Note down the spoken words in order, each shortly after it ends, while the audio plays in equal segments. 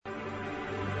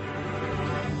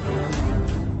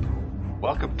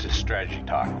Welcome to Strategy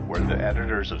Talk, where the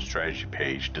editors of Strategy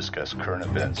Page discuss current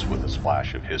events with a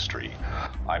splash of history.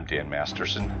 I'm Dan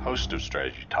Masterson, host of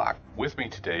Strategy Talk. With me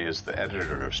today is the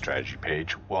editor of Strategy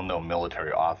Page, well-known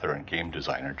military author and game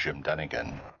designer Jim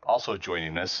Dunnigan. Also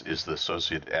joining us is the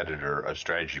associate editor of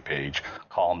Strategy Page,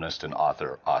 columnist and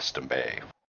author Austin Bay.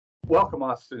 Welcome,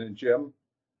 Austin and Jim.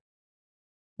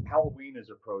 Halloween is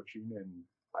approaching, and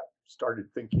I started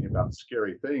thinking about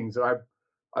scary things. And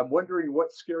I'm wondering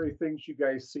what scary things you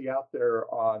guys see out there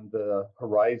on the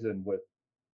horizon with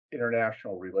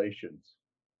international relations.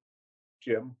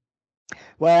 Jim?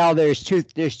 Well, there's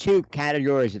two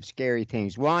categories of scary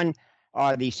things. One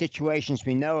are the situations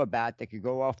we know about that could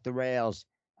go off the rails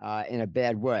in a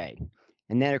bad way.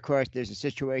 And then, of course, there's the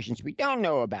situations we don't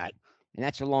know about. And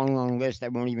that's a long, long list I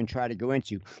won't even try to go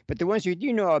into. But the ones we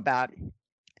do know about,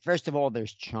 first of all,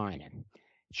 there's China.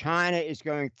 China is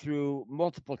going through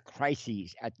multiple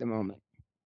crises at the moment.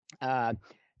 The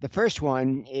first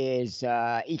one is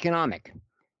economic.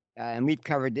 And we've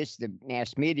covered this. The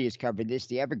mass media has covered this.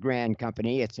 The Evergrande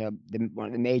company, it's one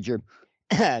of the major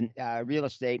real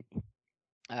estate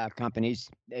companies.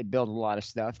 They build a lot of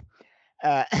stuff.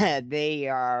 They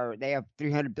have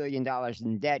 $300 billion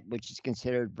in debt, which is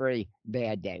considered very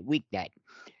bad debt, weak debt,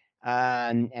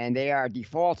 and they are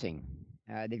defaulting.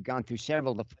 They've gone through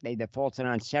several. They defaulted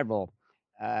on several,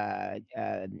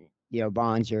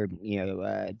 bonds or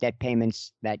debt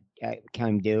payments that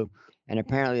come due. And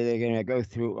apparently they're going to go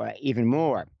through even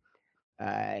more.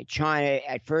 China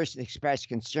at first expressed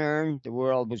concern. The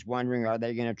world was wondering, are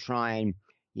they going to try and,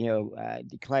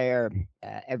 declare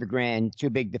Evergrande too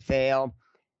big to fail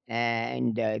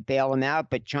and bail them out?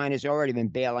 But China's already been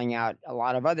bailing out a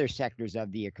lot of other sectors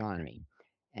of the economy.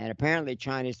 And apparently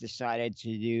China's decided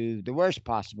to do the worst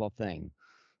possible thing.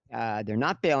 They're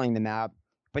not bailing them out,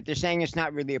 but they're saying it's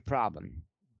not really a problem.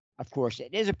 Of course,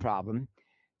 it is a problem,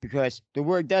 because the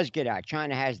word does get out.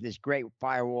 China has this great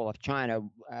firewall of China,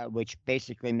 which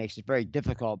basically makes it very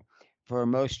difficult for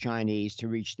most Chinese to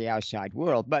reach the outside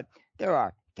world. But there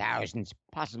are thousands,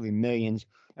 possibly millions,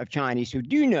 of Chinese who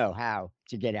do know how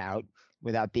to get out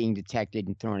without being detected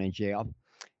and thrown in jail.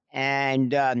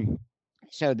 And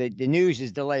so the news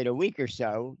is delayed a week or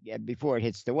so before it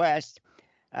hits the West.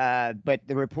 But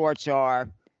the reports are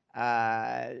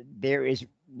there is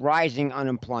rising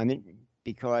unemployment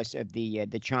because of the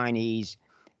Chinese,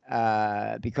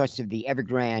 because of the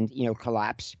Evergrande,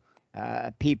 collapse.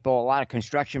 A lot of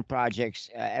construction projects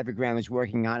Evergrande was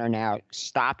working on are now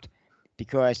stopped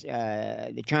because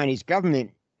the Chinese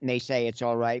government may say it's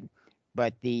all right,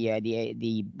 but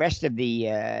the rest of the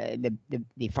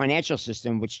financial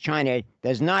system, which China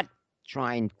does not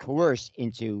try and coerce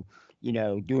into,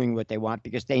 doing what they want,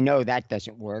 because they know that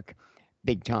doesn't work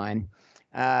big time.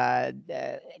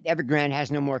 Evergrande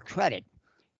has no more credit.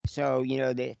 So,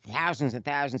 the thousands and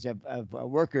thousands of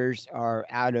workers are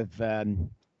out of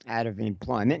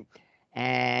employment,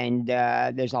 and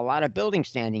there's a lot of buildings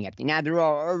standing empty. Now, there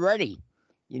are already,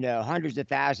 hundreds of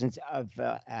thousands of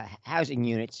housing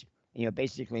units,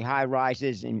 basically high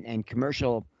rises and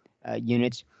commercial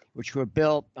units, which were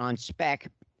built on spec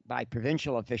by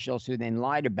provincial officials who then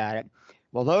lied about it.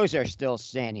 Well, those are still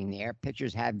standing there.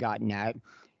 Pictures have gotten out,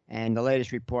 and the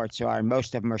latest reports are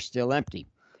most of them are still empty.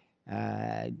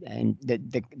 And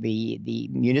the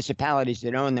municipalities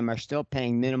that own them are still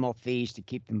paying minimal fees to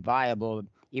keep them viable.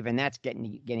 Even that's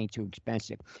getting too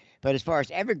expensive. But as far as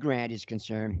Evergrande is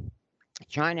concerned,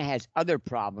 China has other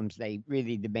problems they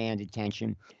really demand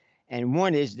attention, and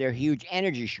one is their huge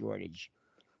energy shortage.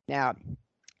 Now,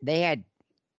 they had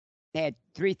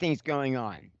three things going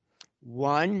on.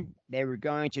 One, they were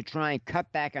going to try and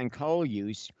cut back on coal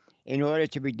use in order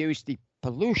to reduce the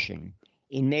pollution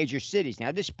in major cities.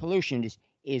 Now, this pollution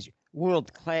is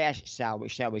world-class, shall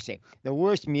we say. The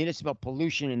worst municipal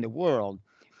pollution in the world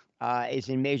is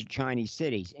in major Chinese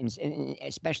cities, and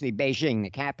especially Beijing, the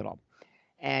capital.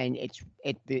 And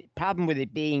the problem with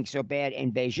it being so bad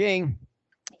in Beijing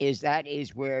is that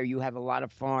is where you have a lot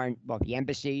of the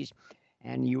embassies,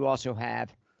 and you also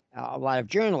have a lot of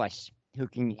journalists who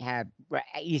can have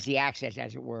easy access,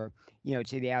 as it were,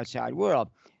 to the outside world.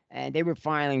 And they were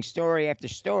filing story after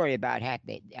story about how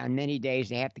on many days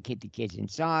they have to keep the kids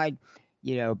inside.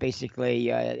 Basically,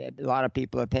 a lot of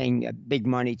people are paying big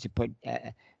money to put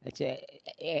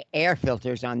air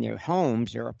filters on their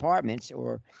homes or apartments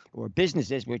or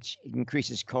businesses, which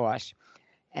increases costs.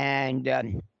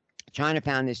 And China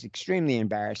found this extremely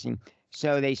embarrassing.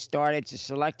 So they started to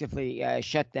selectively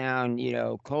shut down,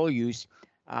 coal use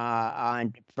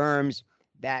on firms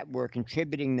that were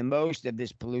contributing the most of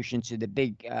this pollution to the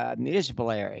big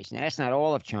municipal areas. Now, that's not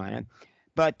all of China,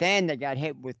 But then they got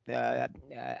hit with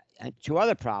two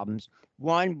other problems.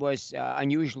 One was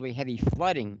unusually heavy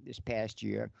flooding this past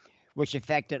year, which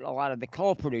affected a lot of the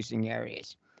coal producing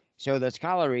areas. So those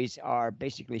collieries are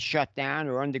basically shut down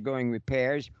or undergoing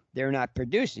repairs. They're not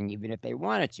producing, even if they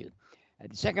wanted to.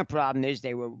 The second problem is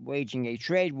they were waging a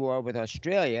trade war with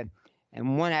Australia.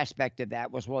 And one aspect of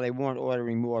that was, well, they weren't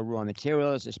ordering more raw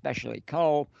materials, especially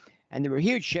coal. And there were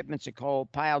huge shipments of coal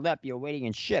piled up, waiting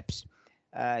in ships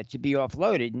to be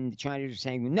offloaded. And the Chinese were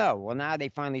saying no. Well, now they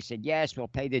finally said, yes, we'll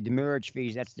pay the demurrage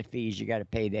fees. That's the fees you got to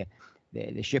pay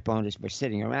the ship owners for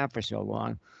sitting around for so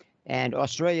long. And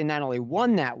Australia not only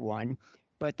won that one,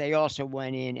 but they also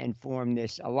went in and formed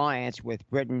this alliance with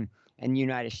Britain and the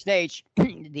United States,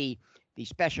 the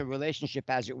special relationship,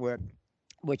 as it were,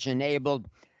 which enabled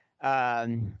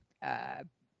Britain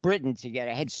to get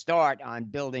a head start on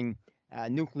building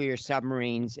nuclear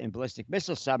submarines and ballistic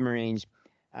missile submarines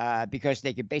because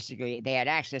they had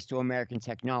access to American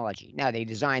technology. Now, they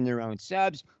designed their own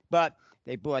subs, but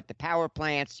they bought the power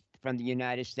plants from the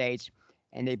United States,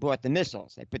 and they bought the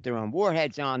missiles. They put their own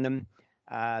warheads on them,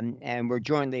 and we're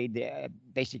jointly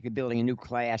basically building a new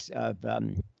class of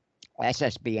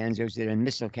SSBNs, those that are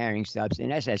missile-carrying subs,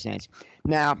 and SSNs.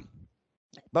 Now,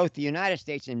 both the United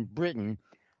States and Britain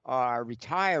are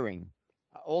retiring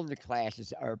older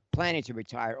classes, or planning to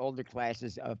retire older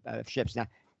classes of ships. Now,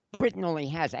 Britain only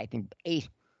has, I think, 8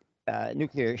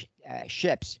 nuclear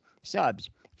ships, subs.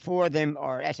 4 of them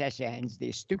are SSNs. The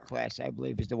Astute class, I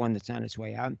believe, is the one that's on its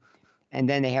way out. And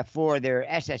then they have 4 of their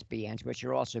SSBNs, which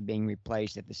are also being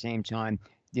replaced at the same time.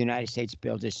 The United States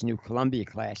builds its new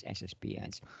Columbia-class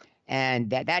SSBNs. And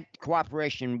that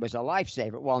cooperation was a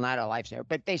lifesaver. Well, not a lifesaver,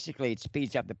 but basically it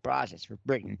speeds up the process for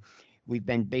Britain. We've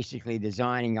been basically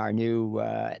designing our new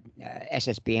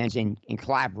SSBNs in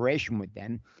collaboration with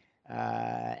them.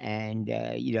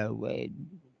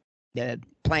 The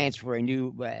plans for a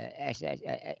new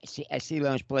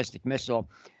Sea-launched ballistic missile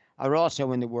are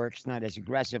also in the works, not as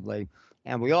aggressively,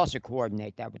 and we also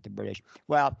coordinate that with the British.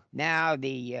 Well, now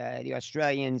the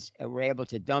Australians were able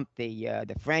to dump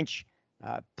the French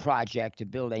project to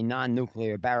build a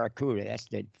non-nuclear Barracuda. That's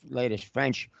the latest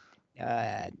French,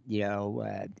 SSN,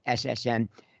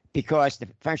 because the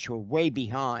French were way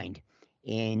behind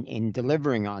in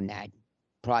delivering on that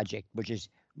project, which is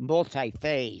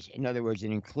multi-phase. In other words,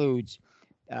 it includes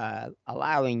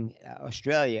allowing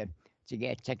Australia to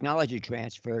get technology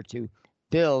transfer to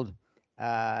build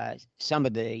some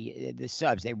of the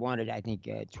subs. They wanted, I think,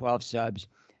 12 subs,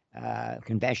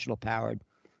 conventional powered,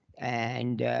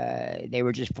 and they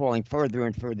were just falling further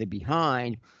and further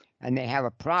behind. And they have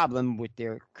a problem with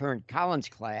their current Collins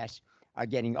class are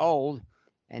getting old,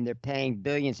 and they're paying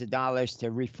billions of dollars to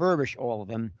refurbish all of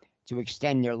them to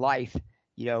extend their life,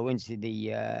 into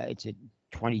it's a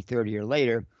 20, 30 or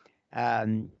later.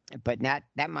 But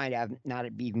that might have not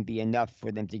even be enough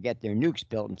for them to get their nukes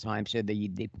built in time. So the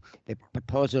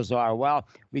proposals are, well,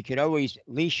 we could always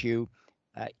lease you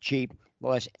cheap,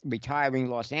 retiring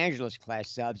Los Angeles class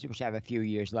subs, which have a few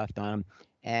years left on them,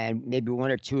 and maybe 1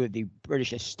 or 2 of the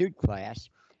British Astute class,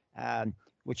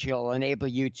 which will enable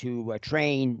you to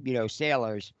train,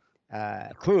 sailors,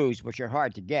 crews, which are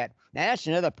hard to get. Now, that's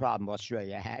another problem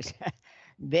Australia has.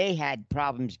 They had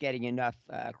problems getting enough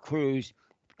crews,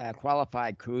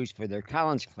 qualified crews for their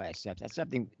Collins class subs. That's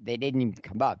something they didn't even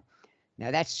come up.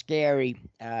 Now, that's scary.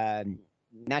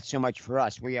 Not so much for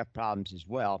us. We have problems as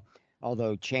well,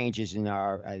 although changes in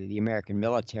the American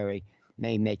military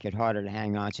may make it harder to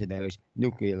hang on to those the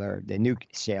nuke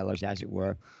sailors, as it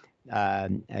were,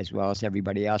 as well as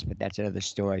everybody else. But that's another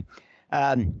story.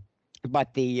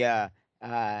 But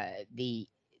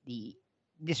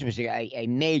this was a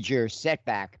major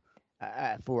setback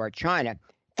for China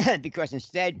because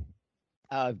instead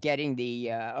of getting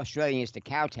the Australians to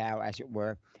kowtow, as it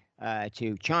were,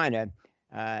 to China,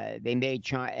 they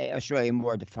made Australia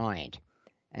more defiant.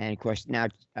 And of course, now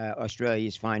Australia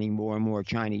is finding more and more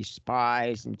Chinese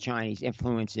spies and Chinese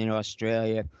influence in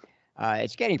Australia.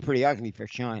 It's getting pretty ugly for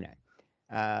China.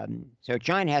 So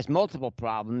China has multiple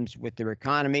problems with their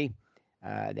economy.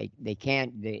 They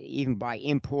can't, even by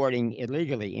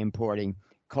illegally importing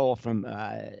coal from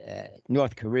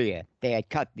North Korea. They had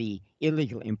cut the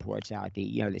illegal imports out,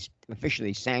 the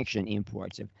officially sanctioned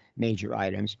imports of major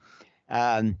items,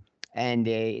 and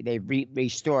they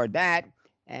restored that.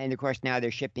 And of course, now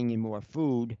they're shipping in more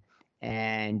food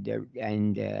and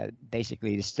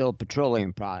basically distilled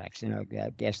petroleum products,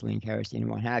 gasoline, kerosene, and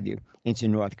what have you, into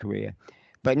North Korea.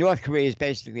 But North Korea is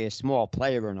basically a small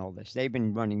player in all this. They've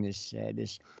been running this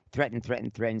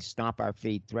threaten, stomp our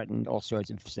feet, threaten all sorts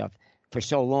of stuff for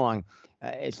so long.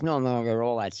 It's no longer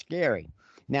all that scary.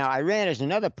 Now, Iran is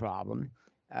another problem.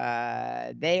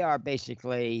 They are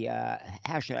basically,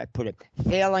 how should I put it,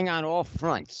 failing on all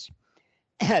fronts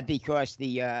because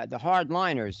the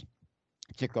hardliners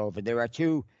took over. There are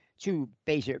two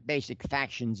basic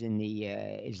factions in the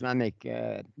Islamic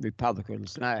Republic or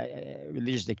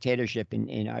religious dictatorship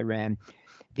in Iran.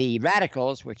 The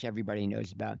radicals, which everybody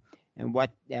knows about, and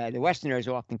what the Westerners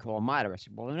often call moderates.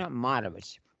 Well, they're not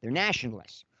moderates; they're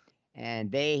nationalists, and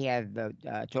they have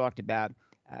talked about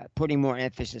putting more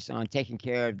emphasis on taking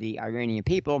care of the Iranian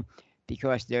people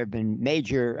because there have been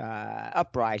major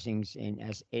uprisings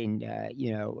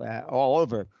all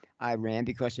over Iran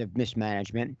because of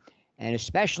mismanagement, and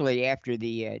especially after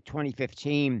the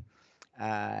 2015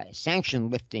 sanction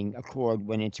lifting accord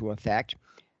went into effect.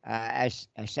 As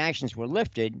sanctions were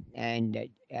lifted and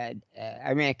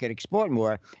Iran could export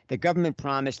more, the government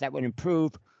promised that would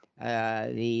improve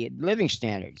the living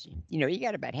standards. You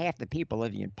got about half the people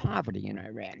living in poverty in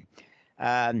Iran.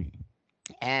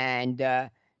 And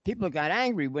people got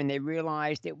angry when they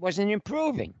realized it wasn't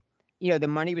improving. The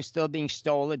money was still being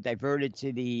stolen, diverted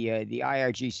to the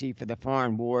IRGC for the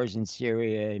foreign wars in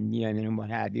Syria and Yemen and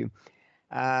what have you.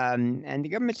 And the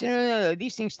government said, no,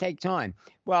 these things take time.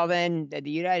 Well, then the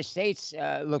United States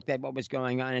looked at what was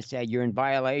going on and said, you're in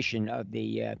violation of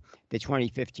the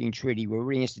 2015 treaty. We're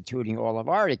reinstituting all of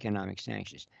our economic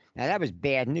sanctions. Now, that was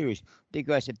bad news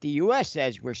because if the U.S.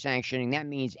 says we're sanctioning, that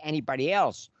means anybody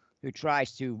else who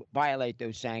tries to violate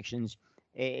those sanctions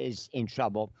is in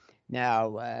trouble. Now,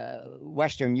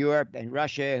 Western Europe and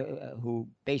Russia, who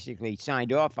basically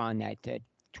signed off on that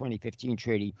 2015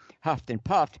 treaty, huffed and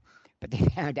puffed, but they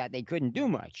found out they couldn't do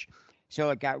much. So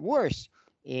it got worse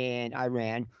in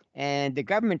Iran, and the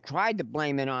government tried to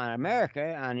blame it on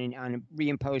America, on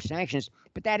reimposed sanctions,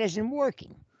 but that isn't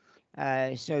working.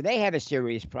 So they have a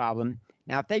serious problem.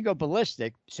 Now, if they go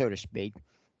ballistic, so to speak,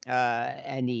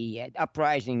 and the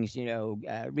uprisings,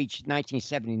 reached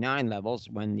 1979 levels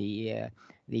when the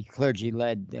clergy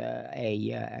led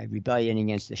a rebellion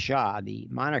against the Shah, the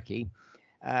monarchy,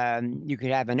 you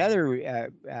could have another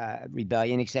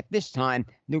rebellion, except this time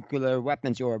nuclear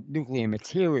weapons or nuclear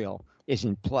material is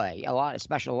in play. A lot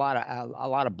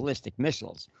of ballistic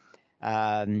missiles,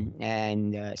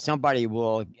 and somebody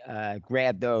will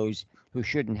grab those who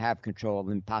shouldn't have control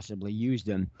and possibly use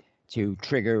them to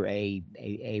trigger a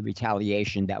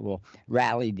retaliation that will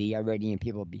rally the Iranian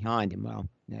people behind him. Well,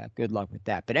 good luck with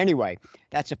that. But anyway,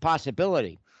 that's a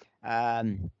possibility.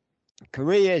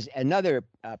 Korea is another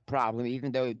problem,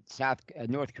 even though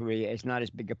North Korea is not as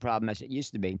big a problem as it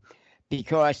used to be,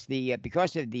 because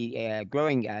of the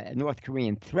growing North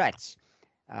Korean threats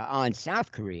on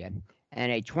South Korea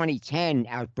and a 2010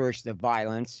 outburst of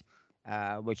violence,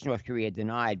 which North Korea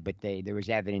denied, but there was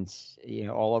evidence,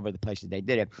 all over the place that they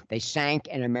did it. They sank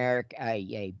an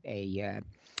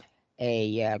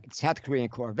a South Korean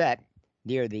corvette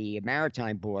near the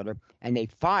maritime border, and they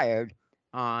fired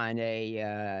on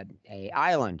a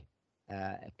island,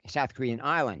 South Korean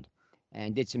island,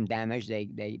 and did some damage.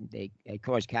 They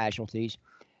caused casualties,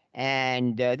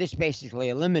 and this basically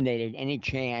eliminated any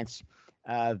chance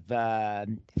of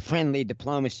friendly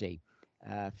diplomacy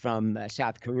from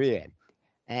South Korea.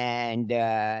 And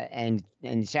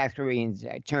the South Koreans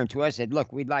turned to us and said,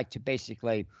 "Look, we'd like to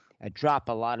basically drop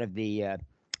a lot of the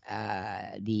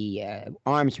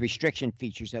arms restriction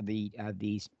features of the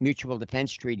mutual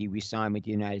defense treaty we signed with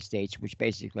the United States, which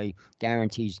basically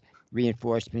guarantees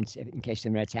reinforcements in case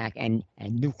of an attack and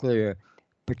nuclear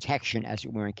protection, as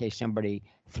it were, in case somebody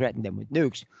threatened them with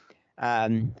nukes."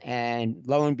 And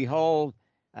lo and behold,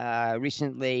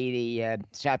 recently the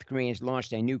South Koreans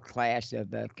launched a new class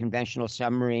of conventional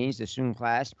submarines, the Soon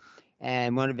class,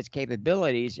 and one of its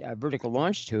capabilities, vertical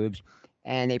launch tubes.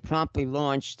 And they promptly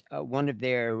launched one of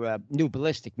their new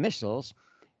ballistic missiles.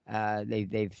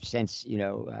 They've since,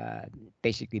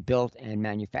 basically built and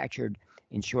manufactured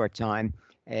in short time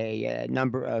a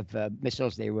number of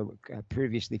missiles they were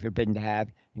previously forbidden to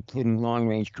have, including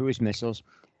long-range cruise missiles,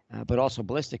 but also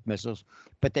ballistic missiles.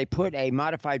 But they put a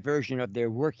modified version of their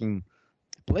working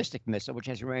ballistic missile, which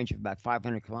has a range of about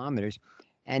 500 kilometers,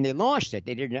 and they launched it.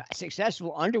 They did a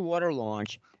successful underwater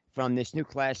launch from this new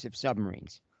class of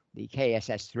submarines, the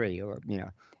KSS-3 or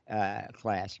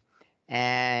class,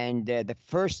 and the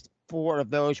first 4 of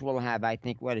those will have, I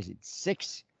think,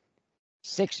 six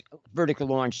vertical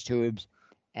launch tubes,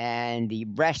 and the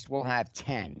rest will have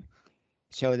 10.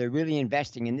 So they're really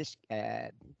investing in this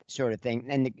sort of thing,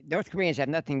 and the North Koreans have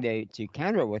nothing to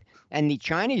counter it with, and the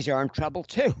Chinese are in trouble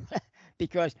too,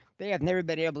 because they have never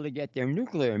been able to get their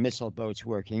nuclear missile boats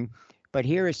working. But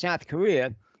here is South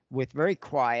Korea, with very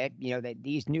quiet, that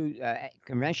these new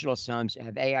conventional subs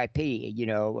have AIP,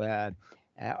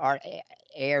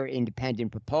 air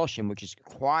independent propulsion, which is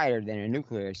quieter than a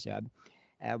nuclear sub,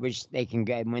 which they can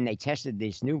get. When they tested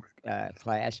this new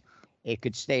class, it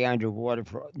could stay underwater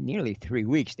for nearly 3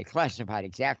 weeks. They classified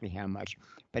exactly how much,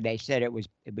 but they said it was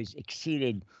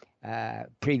exceeded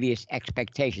previous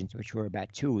expectations, which were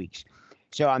about 2 weeks.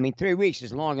 So, I mean, 3 weeks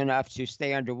is long enough to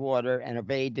stay underwater and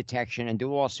evade detection and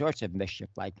do all sorts of mischief,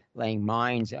 like laying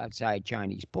mines outside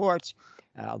Chinese ports,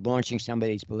 launching some of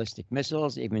these ballistic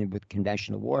missiles, even with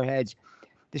conventional warheads.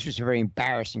 This was very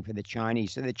embarrassing for the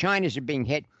Chinese. So the Chinese are being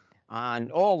hit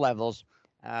on all levels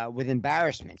with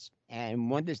embarrassments, and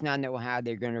one does not know how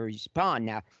they're going to respond.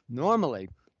 Now, normally,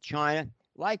 China,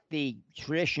 like the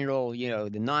traditional, the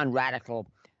non-radical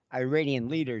Iranian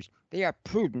leaders, they are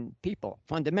prudent people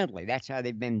fundamentally. That's how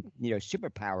they've been,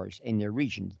 superpowers in their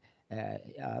regions,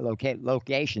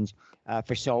 locations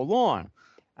for so long.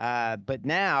 But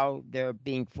now they're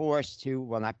being forced to,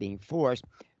 well, not being forced,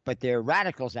 but they're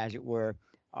radicals, as it were,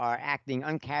 are acting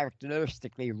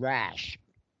uncharacteristically rash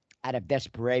out of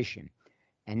desperation.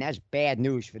 And that's bad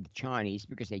news for the Chinese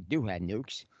because they do have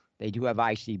nukes. They do have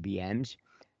ICBMs.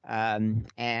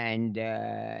 And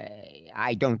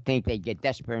I don't think they get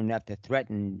desperate enough to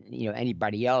threaten,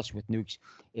 anybody else with nukes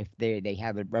if they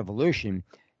have a revolution,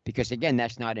 because again,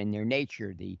 that's not in their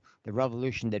nature. The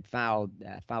revolution that followed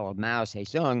Mao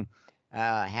Zedong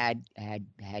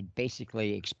had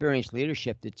basically experienced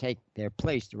leadership to take their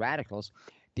place, the radicals,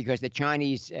 because the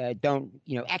Chinese don't,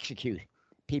 execute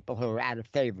people who are out of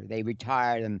favor. They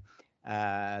retire them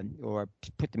or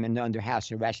put them under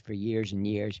house arrest for years and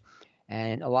years.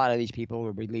 And a lot of these people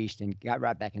were released and got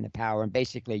right back into power and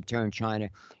basically turned China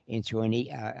into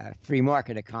a free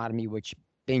market economy, which,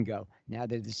 bingo, now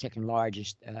they're the second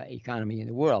largest economy in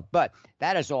the world. But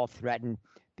that is all threatened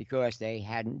because they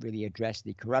hadn't really addressed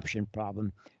the corruption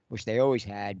problem, which they always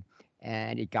had,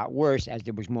 and it got worse as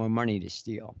there was more money to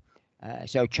steal.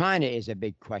 So China is a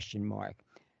big question mark.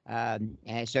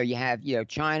 And so you have,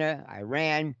 China,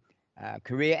 Iran,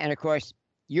 Korea, and of course,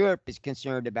 Europe is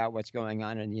concerned about what's going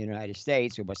on in the United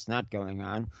States or what's not going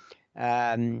on.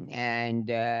 And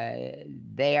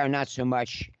they are not so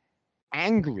much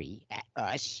angry at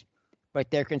us,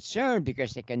 but they're concerned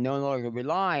because they can no longer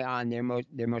rely on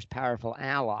their most powerful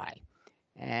ally.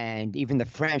 And even the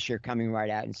French are coming right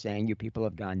out and saying, you people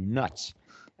have gone nuts,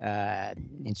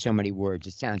 in so many words.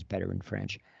 It sounds better in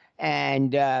French.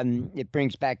 And it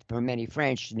brings back for many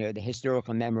French, the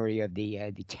historical memory of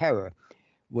the terror,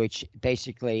 which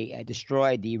basically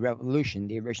destroyed the revolution,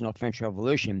 the original French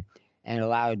Revolution, and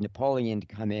allowed Napoleon to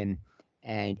come in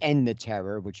and end the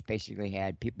terror, which basically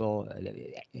had people,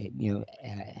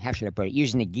 how should I put it,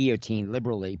 using the guillotine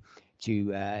liberally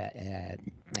to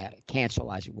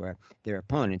cancel, as it were, their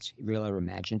opponents, real or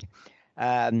imagined.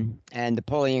 And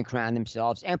Napoleon crowned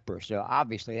themselves emperor. So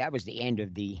obviously that was the end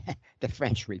of the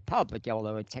French Republic,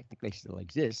 although it technically still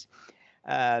exists.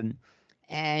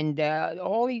 And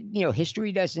all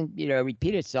history doesn't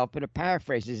repeat itself, but it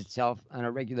paraphrases itself on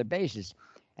a regular basis.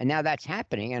 And now that's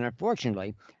happening, and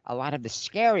unfortunately, a lot of the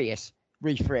scariest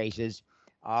rephrases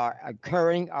are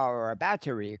occurring or are about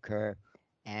to reoccur,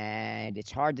 and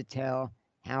it's hard to tell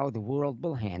how the world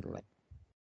will handle it.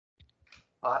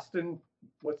 Austin,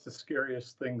 what's the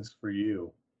scariest things for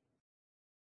you?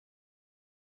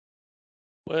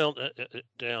 Well,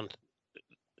 Dan,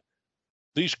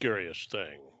 the scariest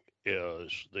thing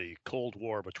is the Cold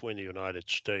War between the United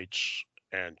States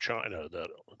and China that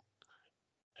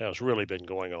has really been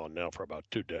going on now for about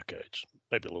 2 decades,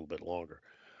 maybe a little bit longer.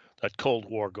 That Cold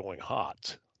War going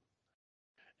hot.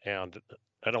 And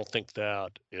I don't think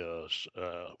that is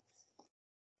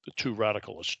too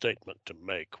radical a statement to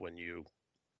make when you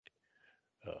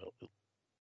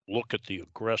look at the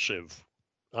aggressive.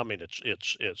 I mean,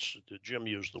 it's Jim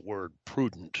used the word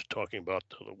prudent, talking about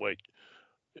the way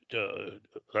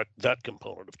that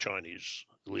component of Chinese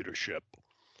leadership.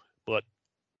 But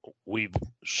we've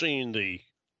seen the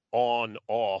on,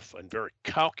 off, and very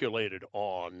calculated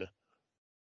on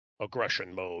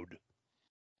aggression mode,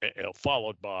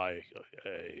 followed by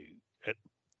a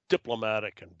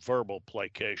diplomatic and verbal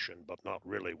placation, but not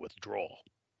really withdrawal.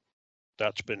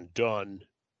 That's been done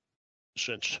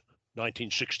since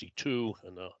 1962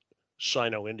 in the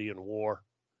Sino-Indian War,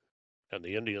 and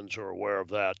the Indians are aware of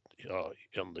that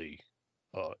in the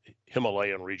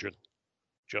Himalayan region.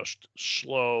 Just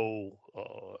slow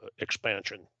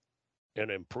expansion and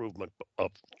improvement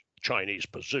of Chinese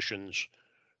positions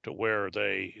to where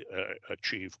they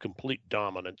achieve complete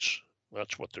dominance.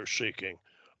 That's what they're seeking,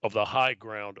 of the high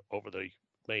ground over the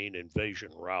main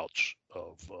invasion routes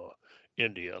of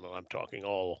India. And I'm talking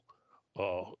all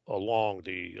along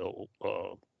the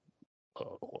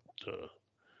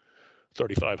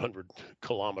 3,500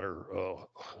 kilometer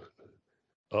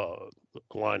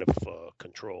line of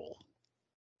control,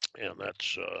 and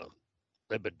that's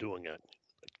they've been doing it,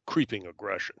 creeping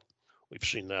aggression. We've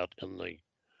seen that in the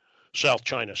South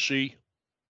China Sea.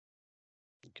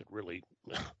 You could really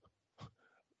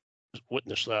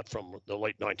witness that from the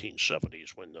late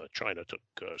 1970s when China took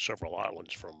several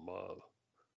islands from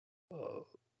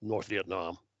North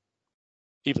Vietnam.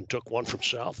 Even took one from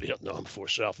South Vietnam before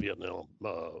South Vietnam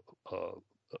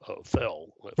fell,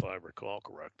 if I recall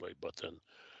correctly. But then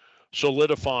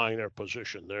solidifying their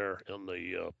position there in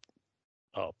the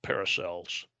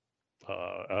Paracels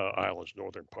Islands,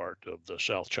 northern part of the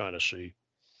South China Sea.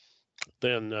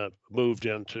 Then moved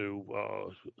into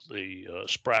the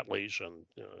Spratlys and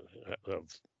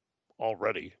have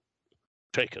already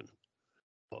taken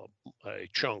a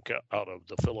chunk out of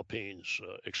the Philippines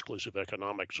exclusive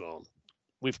economic zone.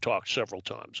 We've talked several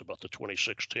times about the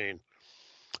 2016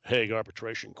 Hague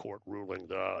Arbitration Court ruling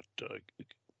that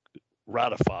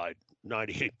ratified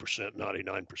 98%,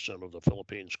 99% of the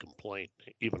Philippines' complaint,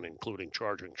 even including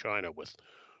charging China with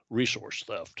resource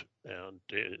theft. And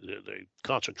they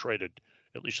concentrated,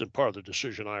 at least in part of the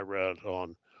decision I read,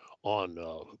 on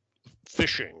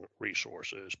fishing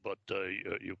resources, but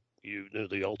you knew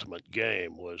the ultimate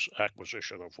game was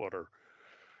acquisition of what are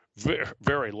very,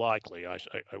 very likely, I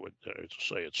would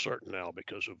say it's certain now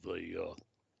because of the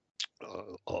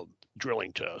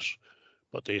drilling tests,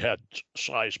 but they had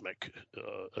seismic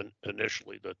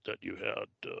initially that you had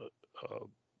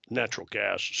natural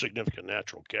gas, significant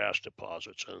natural gas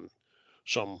deposits, and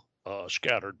some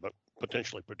scattered but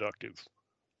potentially productive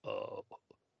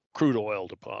crude oil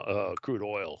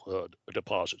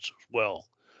deposits as well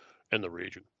in the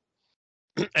region.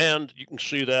 And you can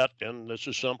see that, and this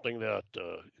is something that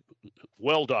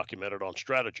well documented on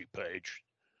strategy page.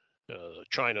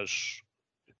 China's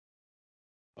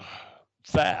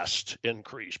vast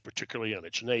increase, particularly in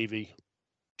its navy.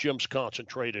 Jim's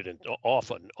concentrated and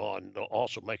often on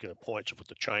also making the points of what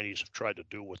the Chinese have tried to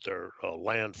do with their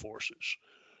land forces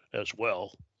as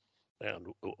well.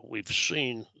 And we've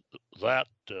seen that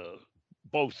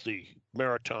both the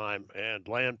maritime and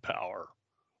land power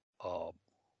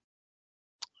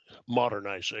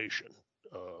modernization.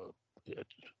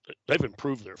 They've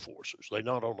improved their forces. They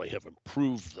not only have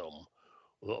improved them,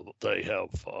 they have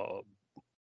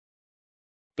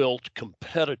built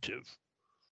competitive.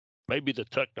 Maybe the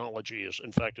technology is,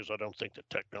 in fact, I don't think the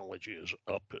technology is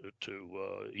up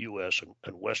to U.S.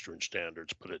 and Western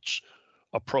standards, but it's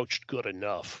approached good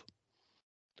enough.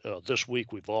 This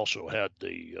week, we've also had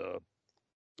the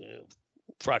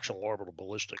fractional orbital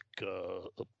ballistic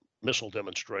missile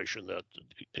demonstration that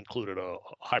included a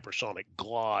hypersonic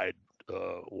glide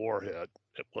warhead.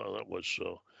 Well, that was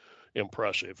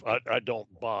impressive. I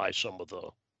don't buy some of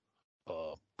the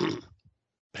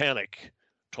panic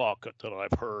talk that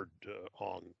I've heard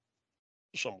on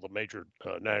some of the major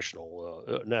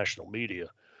national media.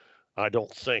 I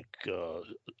don't think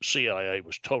CIA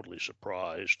was totally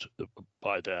surprised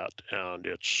by that, and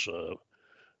it's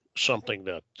something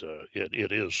that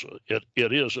it is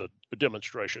a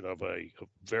demonstration of a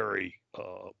very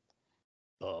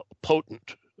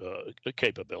potent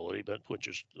capability, but which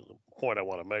is the point I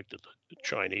want to make, that the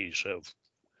Chinese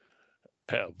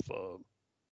have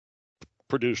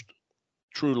produced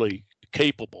truly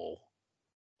capable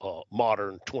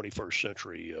modern 21st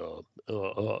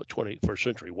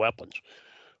century weapons.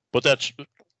 But that's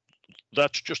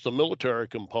just the military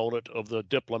component of the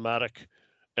diplomatic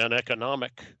and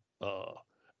economic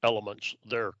elements.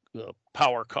 Their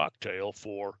power cocktail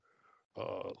for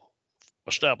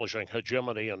establishing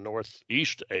hegemony in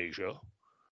Northeast Asia,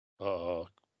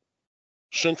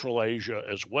 Central Asia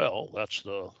as well. That's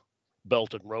the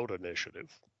Belt and Road Initiative.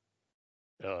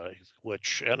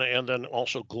 Which and then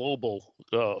also global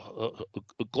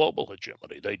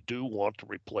hegemony. They do want to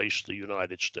replace the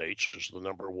United States as the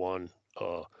 #1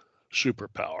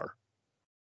 superpower.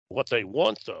 What they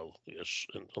want, though, is,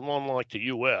 unlike the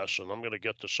U.S., and I'm going to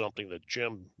get to something that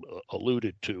Jim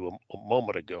alluded to a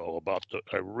moment ago about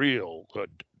a real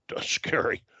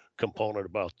scary component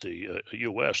about the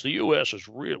U.S. The U.S. is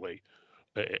really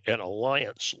an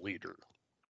alliance leader.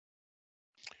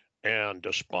 And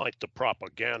despite the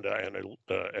propaganda and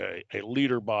a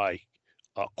leader by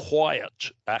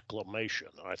quiet acclamation,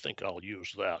 I think I'll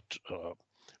use that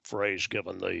phrase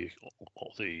given the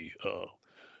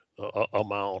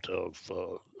amount of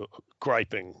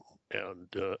griping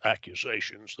and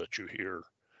accusations that you hear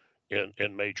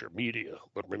in major media.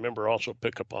 But remember, also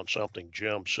pick up on something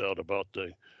Jim said about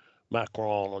the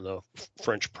Macron and the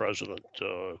French president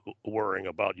worrying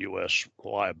about U.S.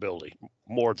 liability,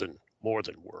 more than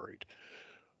worried.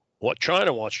 what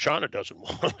China wants, China doesn't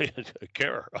want to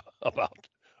care about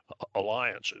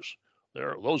alliances.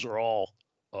 Those are all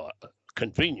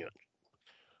convenient.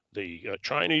 The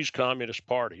Chinese Communist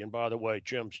Party, and by the way,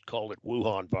 Jim's called it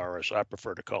Wuhan virus. I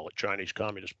prefer to call it Chinese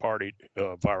Communist Party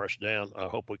virus, Dan. I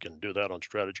hope we can do that on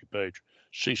strategy page,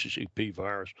 CCCP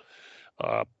virus.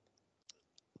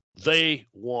 They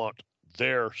want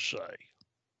their say,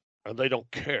 and they don't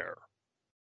care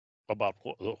about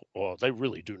what, they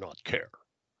really do not care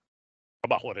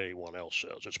about what anyone else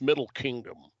says. It's Middle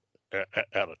Kingdom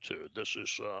attitude. This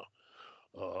is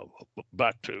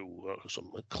back to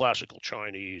some classical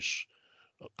Chinese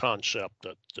concept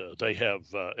that they have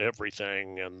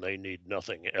everything and they need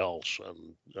nothing else,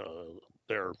 and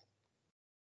their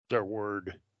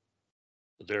word,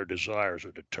 their desires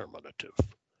are determinative.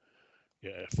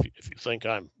 Yeah, if you think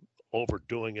I'm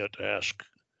overdoing it, ask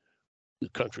the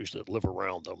countries that live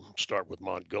around them. Start with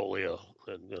Mongolia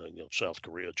and South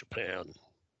Korea, Japan,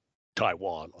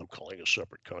 Taiwan. I'm calling a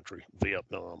separate country.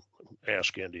 Vietnam.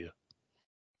 Ask India.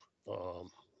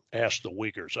 Ask the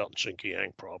Uyghurs out in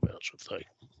Xinjiang province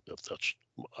if that's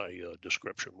my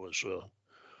description was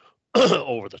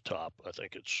over the top. I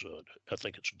think it's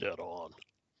dead on.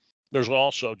 There's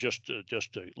also, just to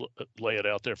lay it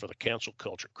out there for the cancel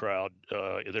culture crowd,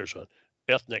 there's an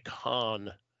ethnic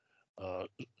Han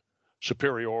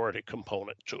superiority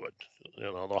component to it.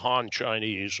 The Han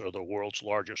Chinese are the world's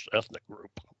largest ethnic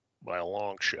group by a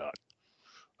long shot.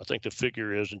 I think the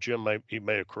figure is, and Jim may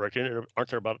have corrected, aren't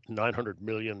there about 900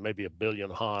 million, maybe 1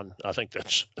 billion Han? I think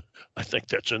that's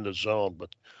in the zone. But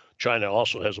China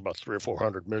also has about 300 or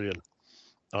 400 million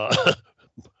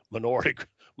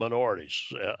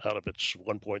minorities out of its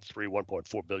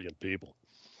 1.4 billion people.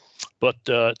 But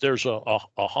there's a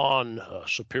Han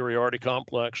superiority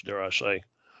complex, dare I say,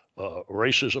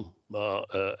 racism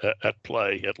at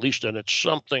play, at least, and it's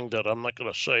something that I'm not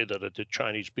going to say that the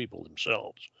Chinese people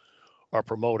themselves are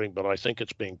promoting, but I think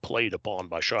it's being played upon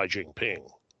by Xi Jinping.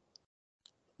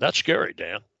 That's scary,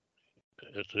 Dan.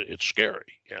 It's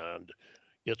scary, and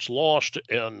it's lost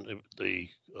in the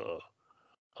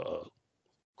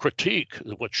critique,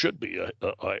 what should be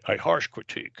a harsh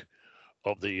critique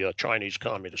of the Chinese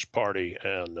Communist Party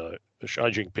and Xi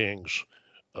Jinping's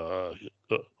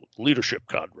leadership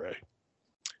cadre.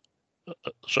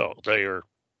 So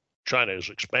China is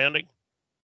expanding.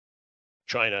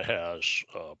 China has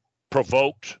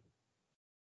provoked,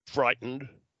 frightened,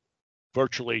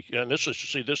 virtually, and this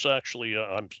actually,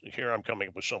 I'm coming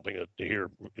up with something that here,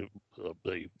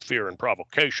 the fear and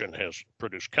provocation has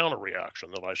produced counter reaction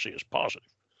that I see as positive.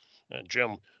 And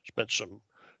Jim spent some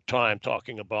time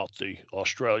talking about the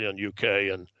Australian,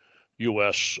 UK, and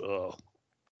US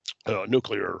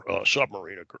nuclear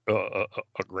submarine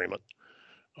agreement.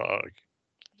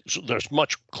 So there's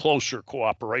much closer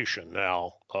cooperation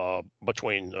now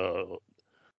between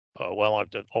well, I've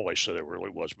always said it really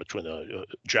was between the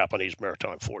Japanese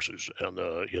maritime forces and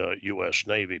the U.S.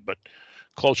 Navy, but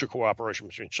closer cooperation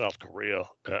between South Korea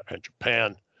and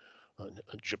Japan.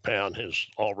 Japan is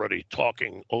already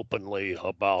talking openly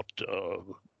about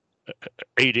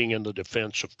aiding in the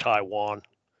defense of Taiwan.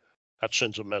 That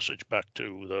sends a message back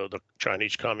to the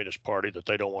Chinese Communist Party that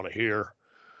they don't want to hear.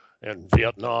 And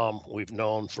Vietnam, we've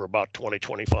known for about 20,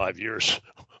 25 years,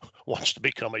 wants to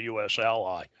become a U.S.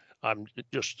 ally. I'm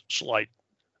just slight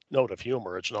note of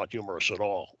humor. It's not humorous at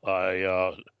all.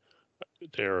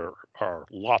 There are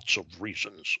lots of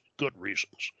reasons, good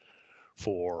reasons,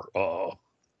 for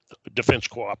defense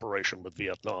cooperation with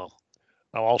Vietnam.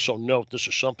 I'll also note this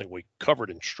is something we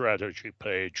covered in strategy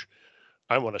page,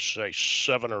 I want to say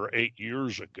 7 or 8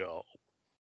 years ago.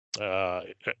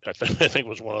 I think it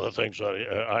was one of the things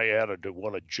I added to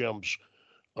one of Jim's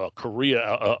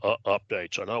Korea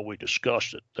updates. I know we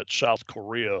discussed it, that South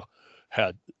Korea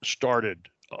had started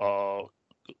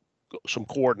some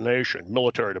coordination,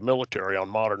 military to military, on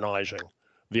modernizing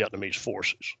Vietnamese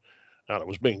forces. And it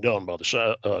was being done by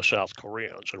the South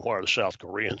Koreans. And why are the South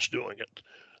Koreans doing it?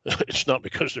 It's not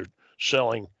because they're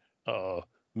selling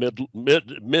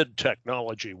mid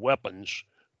technology weapons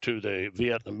to the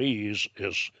Vietnamese.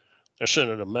 They're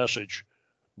sending a message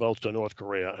both to North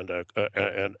Korea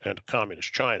and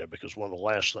Communist China, because one of the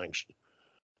last things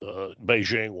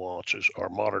Beijing wants are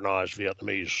modernized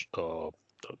Vietnamese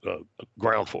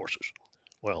ground forces.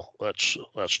 Well, that's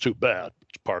too bad.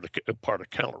 It's part of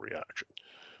counter reaction.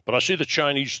 But I see the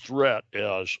Chinese threat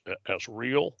as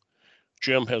real.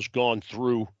 Jim has gone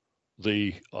through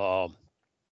the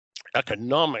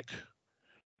economic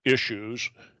issues,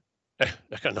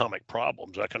 economic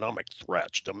problems, economic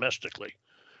threats domestically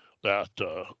that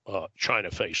China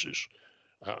faces.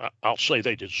 I'll say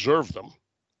they deserve them.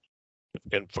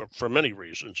 and for many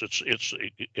reasons,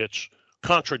 it's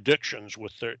contradictions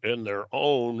in their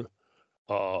own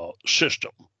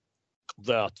system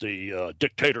that the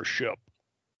dictatorship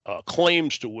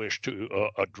claims to wish to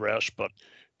address, but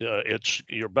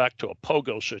you're back to a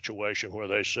pogo situation where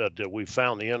they said that we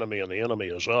found the enemy and the enemy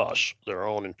is us. Their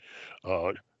own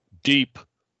deep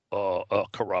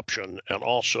corruption, and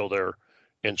also their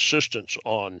insistence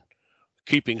on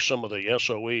keeping some of the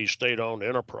SOE state-owned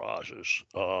enterprises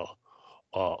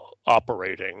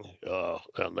operating,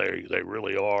 and they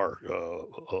really are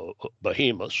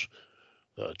behemoths.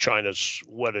 China's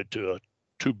wedded to a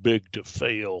too big to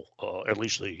fail, at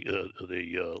least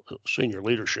the senior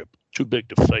leadership, too big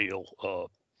to fail.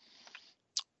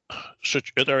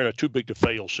 They're in a too big to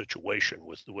fail situation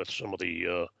with some of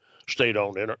the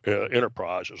state-owned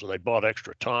enterprises, and they bought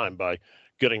extra time by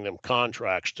getting them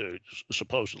contracts to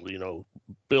supposedly,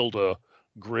 build a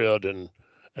grid and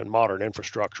modern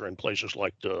infrastructure in places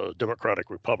like the Democratic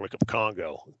Republic of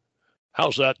Congo.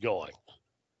 How's that going?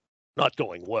 Not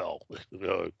going well.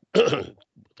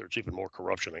 There's even more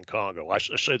corruption in Congo. I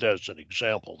say that as an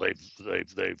example.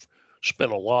 They've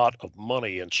spent a lot of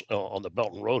money on the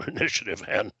Belt and Road Initiative,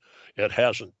 and it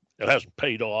hasn't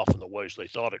paid off in the ways they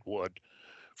thought it would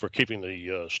for keeping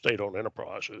the state-owned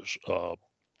enterprises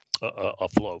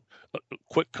afloat.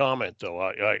 Quick comment though.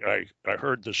 I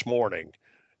heard this morning.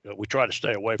 We try to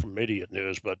stay away from immediate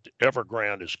news, but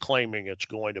Evergrande is claiming it's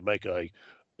going to make a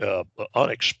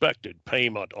unexpected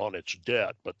payment on its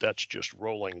debt, but that's just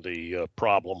rolling the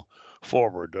problem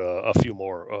forward a few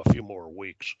more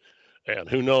weeks. And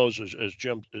who knows, as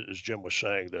Jim was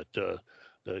saying, that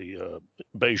the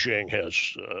Beijing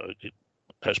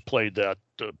has played that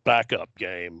backup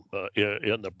game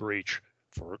in the breach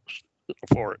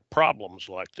for problems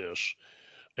like this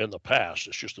in the past.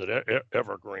 It's just that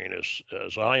Evergreen is,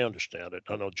 as I understand it,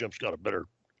 I know Jim's got a better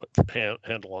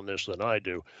handle on this than I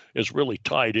do, is really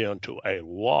tied into a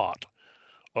lot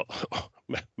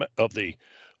of the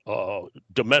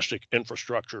domestic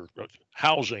infrastructure,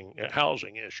 housing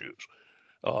issues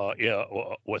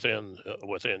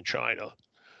within China.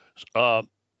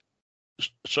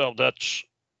 So that's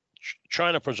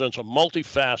China presents a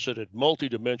multifaceted,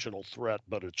 multidimensional threat,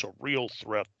 but it's a real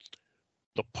threat.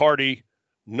 The party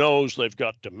knows they've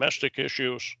got domestic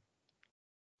issues.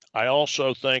 I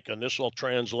also think, and this will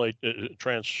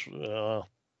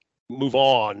move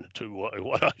on to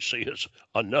what I see as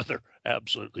another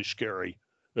absolutely scary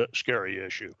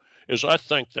issue, is I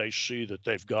think they see that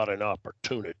they've got an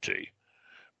opportunity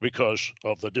because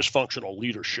of the dysfunctional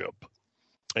leadership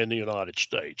in the United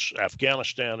States.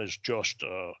 Afghanistan is just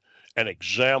an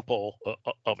example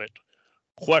of it.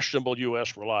 Questionable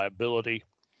U.S. reliability.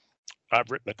 I've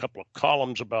written a couple of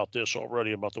columns about this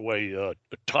already, about the way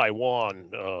Taiwan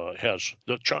has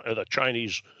the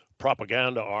Chinese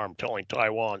propaganda arm telling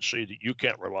Taiwan, see that you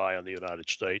can't rely on the United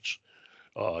States.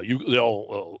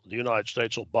 The United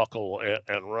States will buckle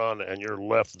and run, and you're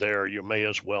left there. You may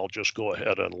as well just go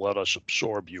ahead and let us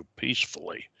absorb you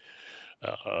peacefully.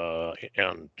 The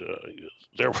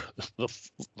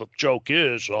joke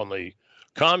is on the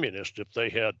communists, if they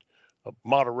had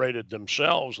moderated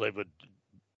themselves, they would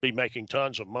be making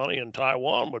tons of money, and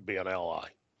Taiwan would be an ally.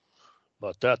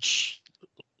 But that's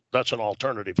an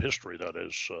alternative history that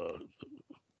is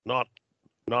not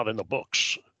in the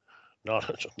books.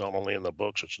 Not only in the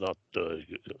books, it's not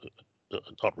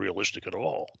realistic at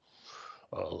all.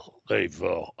 They've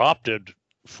opted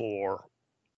for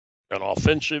an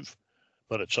offensive,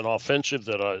 but it's an offensive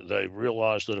that they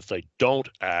realize that if they don't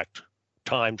act,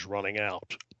 time's running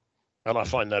out. And I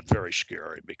find that very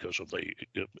scary because of the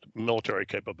military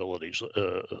capabilities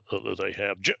that they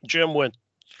have. Jim went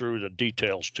through the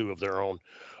details too of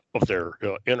their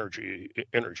energy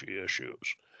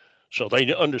issues, so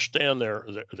they understand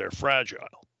they're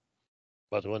fragile.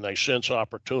 But when they sense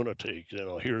opportunity,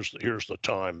 here's the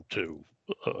time to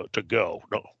go.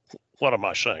 No, what am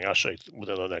I saying? I say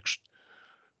within the next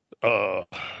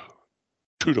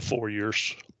 2 to 4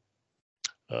 years,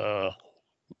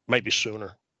 maybe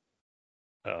sooner.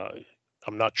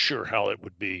 I'm not sure how it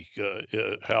would be,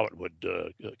 how it would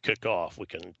kick off.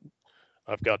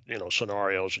 I've got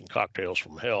scenarios and cocktails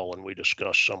from hell, and we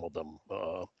discuss some of them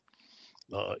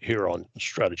here on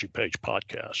Strategy Page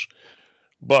Podcast.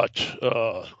 But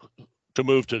to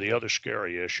move to the other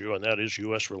scary issue, and that is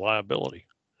U.S. reliability.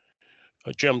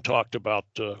 Jim talked about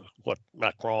what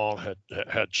Macron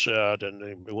had said, and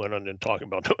he went on and talking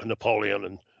about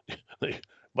Napoleon,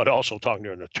 but also talking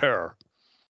during the terror.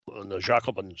 When the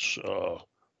Jacobins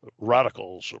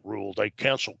radicals ruled, they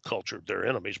canceled cultured their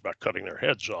enemies by cutting their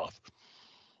heads off.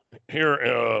 here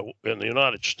in the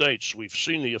United States, we've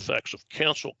seen the effects of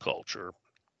cancel culture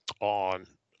on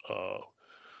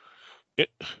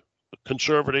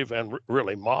conservative and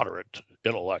really moderate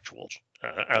intellectuals,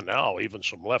 and now even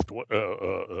some left wing,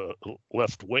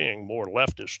 more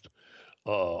leftist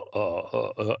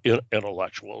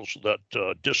intellectuals that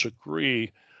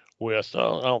disagree with.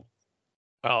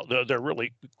 They're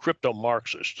really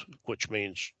crypto-Marxist, which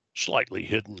means slightly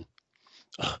hidden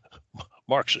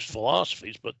Marxist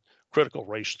philosophies, but critical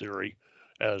race theory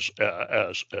as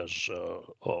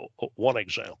one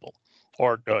example.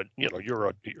 Or you're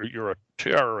a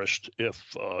terrorist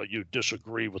if you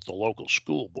disagree with the local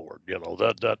school board.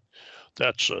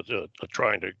 That's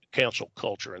trying to cancel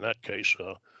culture. In that case,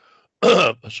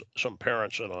 some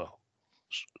parents in a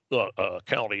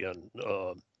county in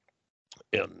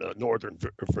Northern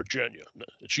Virginia.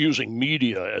 It's using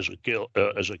media as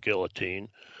a guillotine,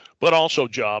 but also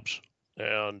jobs.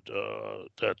 And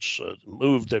that's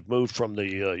moved. They've moved from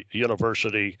the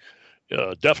university,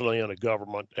 definitely in the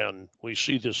government, and we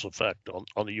see this effect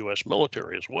on the U.S.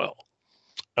 military as well.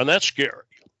 And that's scary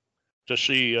to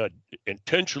see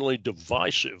intentionally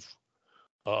divisive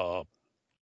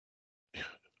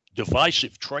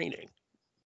training,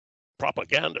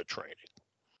 propaganda training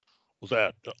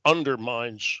that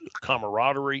undermines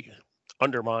camaraderie,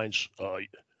 undermines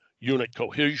unit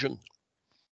cohesion,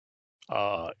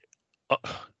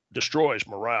 destroys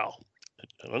morale.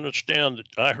 And understand that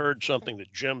I heard something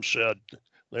that Jim said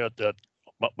that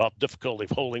about difficulty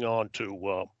of holding on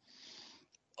to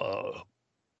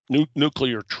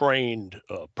nuclear trained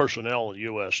personnel in the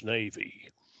U.S. Navy.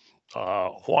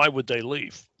 Why would they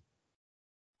leave?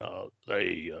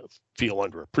 They feel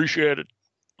underappreciated,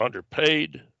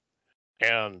 underpaid,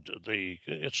 and the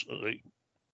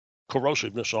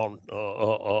corrosiveness on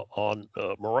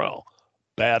morale,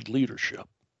 bad leadership.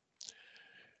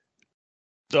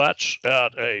 That's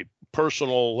at a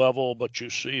personal level, but you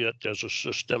see it as a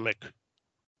systemic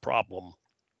problem.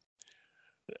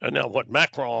 And now what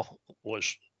Macron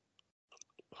was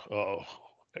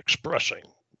expressing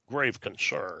grave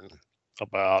concern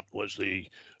about was the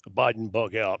Biden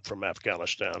bug out from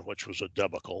Afghanistan, which was a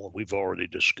debacle. We've already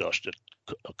discussed it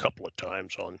a couple of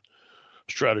times on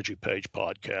Strategy Page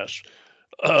podcasts.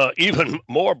 Even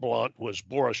more blunt was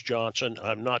Boris Johnson.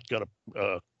 I'm not going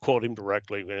to quote him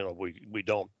directly. We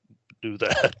don't do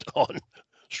that on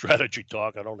Strategy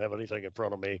Talk. I don't have anything in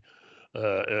front of me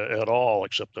at all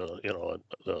except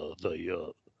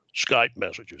the Skype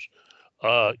messages.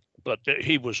 But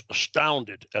he was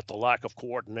astounded at the lack of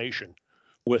coordination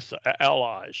with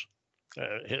allies,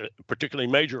 particularly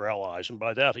major allies, and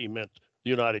by that he meant the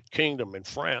United Kingdom and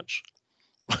France,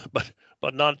 but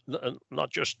not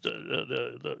just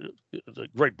the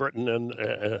Great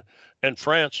Britain and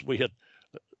France. We had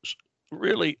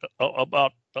really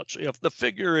about, let's see, if the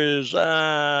figure is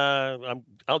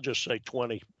I'll just say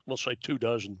 20. We'll say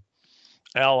 24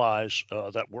 allies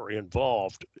that were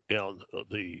involved in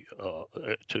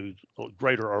to a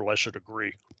greater or lesser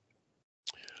degree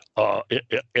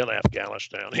in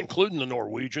Afghanistan, including the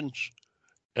Norwegians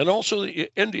and also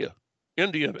India.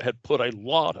 India had put a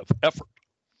lot of effort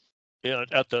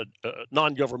at the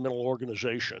non-governmental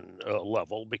organization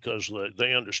level because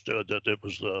they understood that it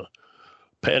was the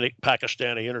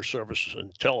Pakistani Inter-Service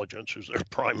Intelligence, who's their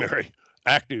primary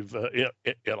active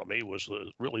enemy, was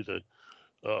really the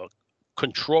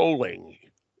controlling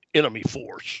enemy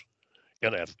force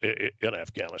in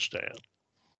Afghanistan.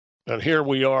 And here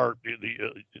we are,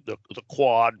 the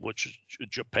Quad, which is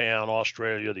Japan,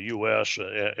 Australia, the U.S.,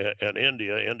 and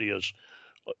India. India's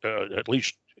at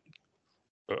least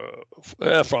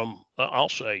from, I'll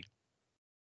say,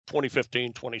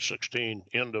 2015, 2016,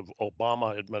 end of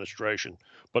Obama administration,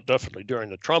 but definitely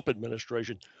during the Trump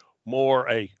administration, more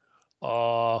a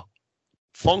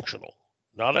functional,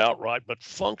 not outright, but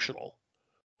functional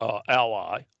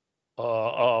ally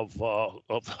of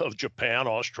Japan,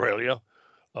 Australia,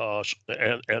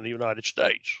 and the United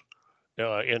States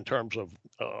in terms of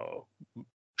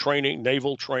training,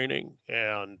 naval training,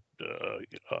 and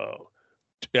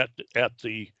at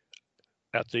the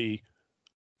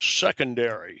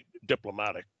secondary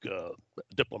diplomatic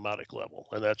level,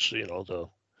 and that's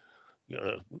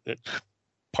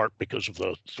part because of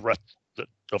the threat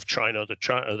of China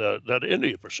that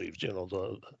India perceives, in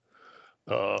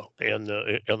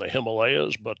the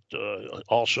Himalayas, but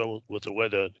also with the way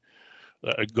that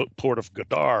port of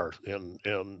Gwadar in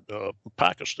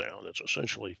Pakistan. It's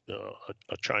essentially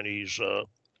a Chinese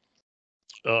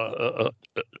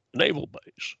naval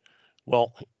base.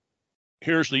 Well,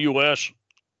 here's the U.S.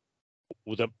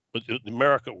 with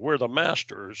America. We're the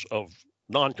masters of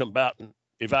non-combatant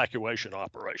evacuation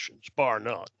operations, bar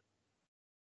none.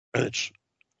 and it's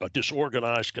a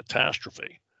disorganized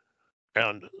catastrophe.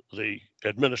 And the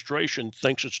administration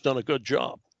thinks it's done a good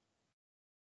job.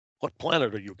 What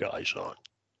planet are you guys on?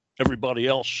 Everybody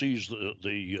else sees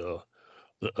the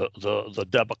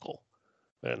debacle.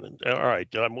 And all right,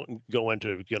 I wouldn't go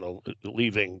into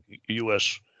leaving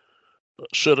U.S.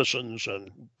 citizens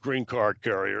and green card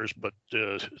carriers, but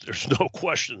there's no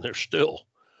question there's still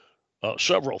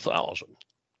several thousand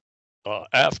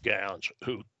Afghans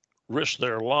who risk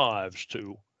their lives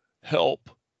to help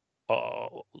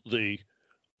the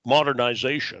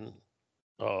modernization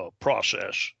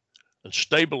process and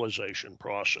stabilization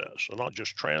process, and not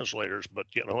just translators, but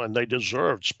and they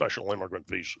deserved special immigrant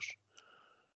visas.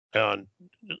 And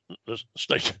the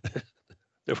state,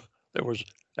 there was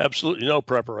absolutely no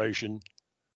preparation,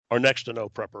 or next to no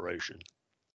preparation,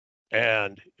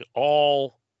 and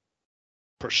all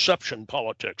perception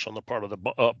politics on the part of the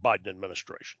Biden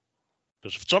administration.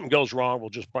 Because if something goes wrong,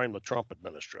 we'll just blame the Trump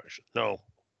administration. No,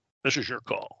 this is your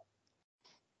call.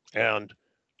 And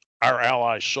our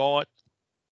allies saw it.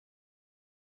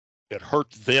 It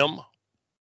hurt them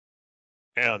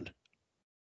and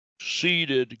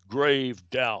seeded grave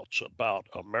doubts about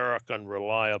American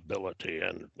reliability.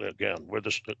 And again, we're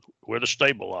the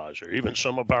stabilizer. Even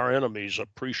some of our enemies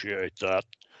appreciate that,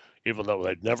 even though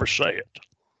they'd never say it.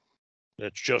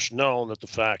 It's just known that the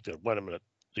fact that, wait a minute,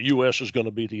 the U.S. is going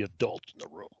to be the adult in the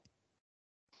room.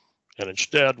 And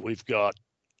instead, we've got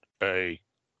a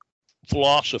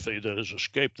philosophy that has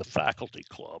escaped the faculty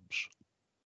clubs,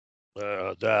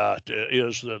 that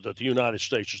is that the United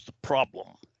States is the problem.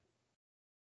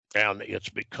 And it's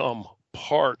become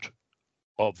part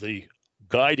of the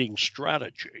guiding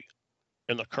strategy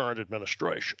in the current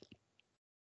administration.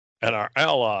 And our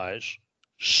allies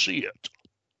see it.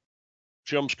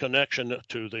 Jim's connection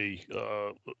to the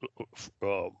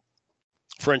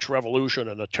French Revolution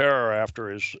and the terror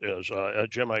after is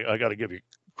Jim, I got to give you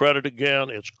credit again.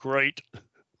 It's great.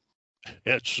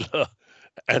 It's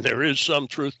and there is some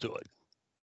truth to it.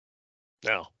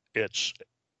 Now, it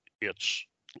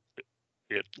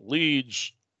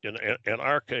leads in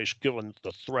our case, given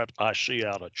the threat I see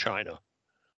out of China,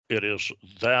 it is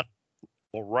that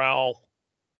morale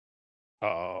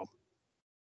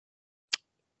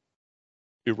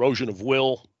erosion of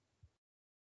will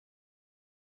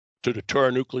to deter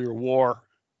a nuclear war.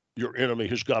 Your enemy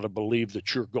has got to believe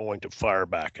that you're going to fire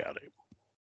back at him.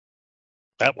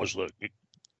 That was the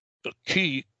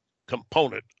key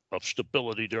component of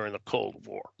stability during the Cold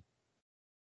War.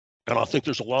 And I think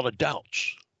there's a lot of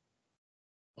doubts.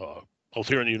 Both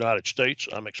here in the United States,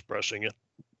 I'm expressing it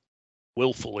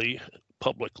willfully,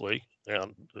 publicly,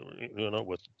 and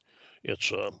with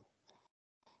it's.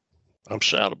 I'm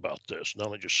sad about this. Not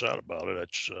only just sad about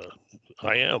it,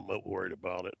 I am worried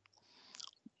about it.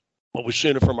 But we've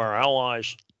seen it from our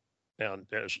allies, and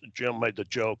as Jim made the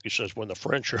joke, he says when the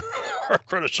French are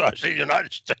criticizing the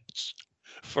United States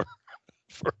for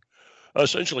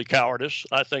essentially cowardice,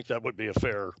 I think that would be a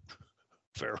fair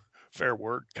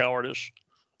word. Cowardice,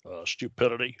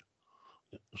 stupidity,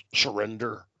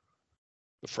 surrender.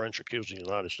 The French accusing the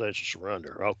United States of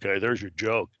surrender. Okay, there's your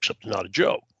joke, except not a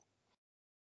joke.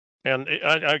 And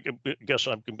I guess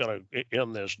I'm going to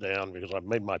end this, Dan, because I've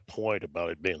made my point about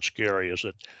it being scary, is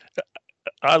that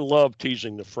I love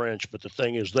teasing the French, but the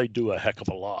thing is they do a heck of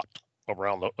a lot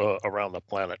around the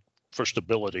planet for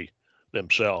stability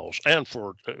themselves and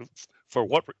for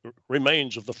what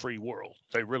remains of the free world.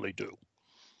 They really do.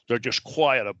 They're just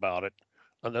quiet about it.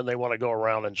 And then they want to go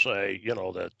around and say,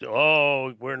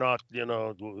 that, we're not,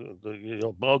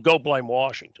 go blame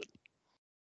Washington.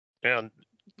 And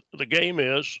the game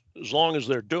is, as long as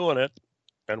they're doing it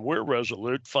and we're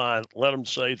resolute, fine, let them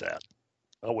say that.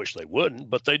 I wish they wouldn't,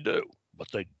 but they do.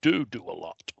 But they do a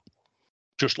lot,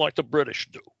 just like the British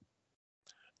do.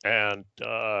 And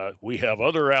we have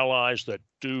other allies that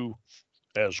do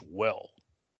as well.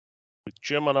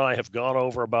 Jim and I have gone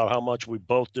over about how much we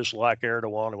both dislike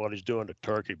Erdogan and what he's doing to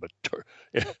Turkey. But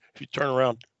if you turn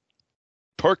around,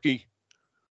 Turkey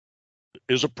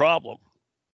is a problem.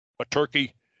 But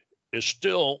Turkey is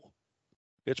still,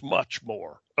 it's much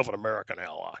more of an American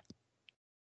ally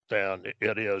than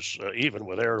it is even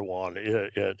with Erdogan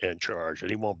in charge,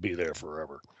 and he won't be there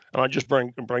forever. And I just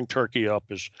bring Turkey up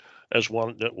as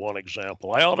one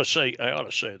example. I ought to say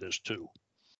this too,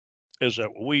 is that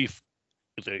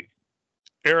the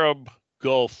Arab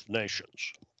Gulf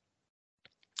nations,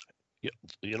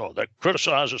 that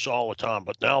criticize us all the time,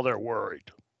 but now they're worried.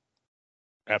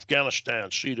 Afghanistan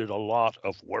seeded a lot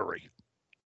of worry.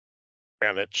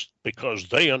 And it's because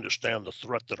they understand the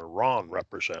threat that Iran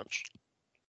represents.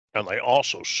 And they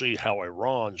also see how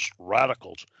Iran's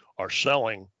radicals are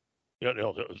selling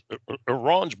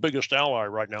Iran's biggest ally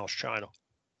right now is China.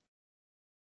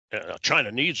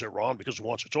 China needs Iran because it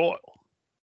wants its oil,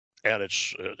 and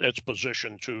its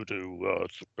position to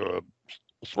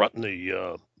threaten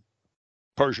the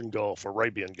Persian Gulf,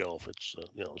 Arabian Gulf. It's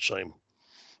the same.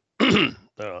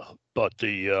 But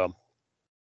they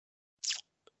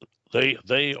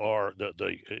are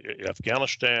the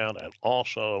Afghanistan, and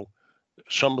also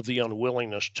some of the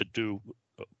unwillingness to do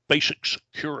basic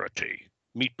security,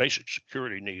 meet basic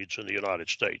security needs in the United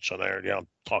States. And I'm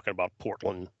talking about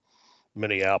Portland,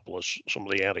 Minneapolis, some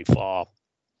of the Antifa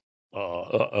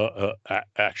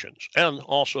actions, and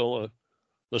also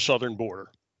the southern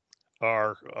border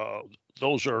are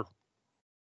those are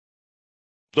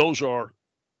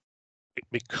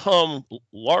become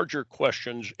larger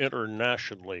questions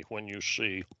internationally when you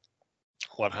see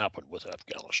what happened with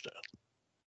Afghanistan.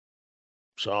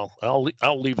 So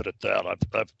I'll leave it at that.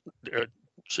 I've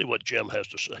see what Jim has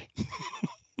to say.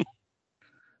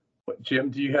 Jim,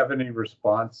 do you have any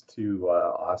response to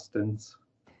Austin's?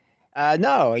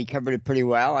 No, he covered it pretty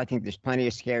well. I think there's plenty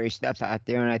of scary stuff out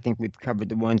there, and I think we've covered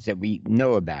the ones that we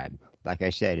know about. Like I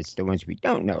said, it's the ones we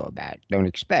don't know about, don't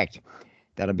expect.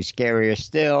 That'll be scarier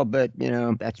still, but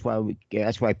that's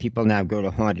why people now go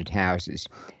to haunted houses,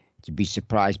 to be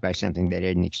surprised by something they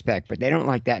didn't expect. But they don't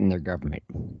like that in their government.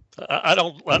 I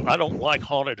don't like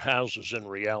haunted houses in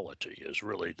reality is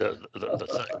really the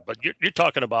thing. But you're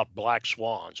talking about black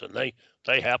swans, and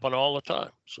they happen all the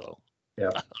time. So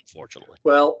yeah, unfortunately.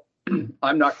 Well,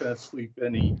 I'm not going to sleep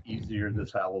any easier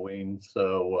this Halloween,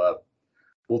 so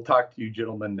we'll talk to you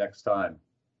gentlemen next time.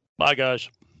 Bye, guys.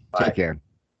 Bye. Take care.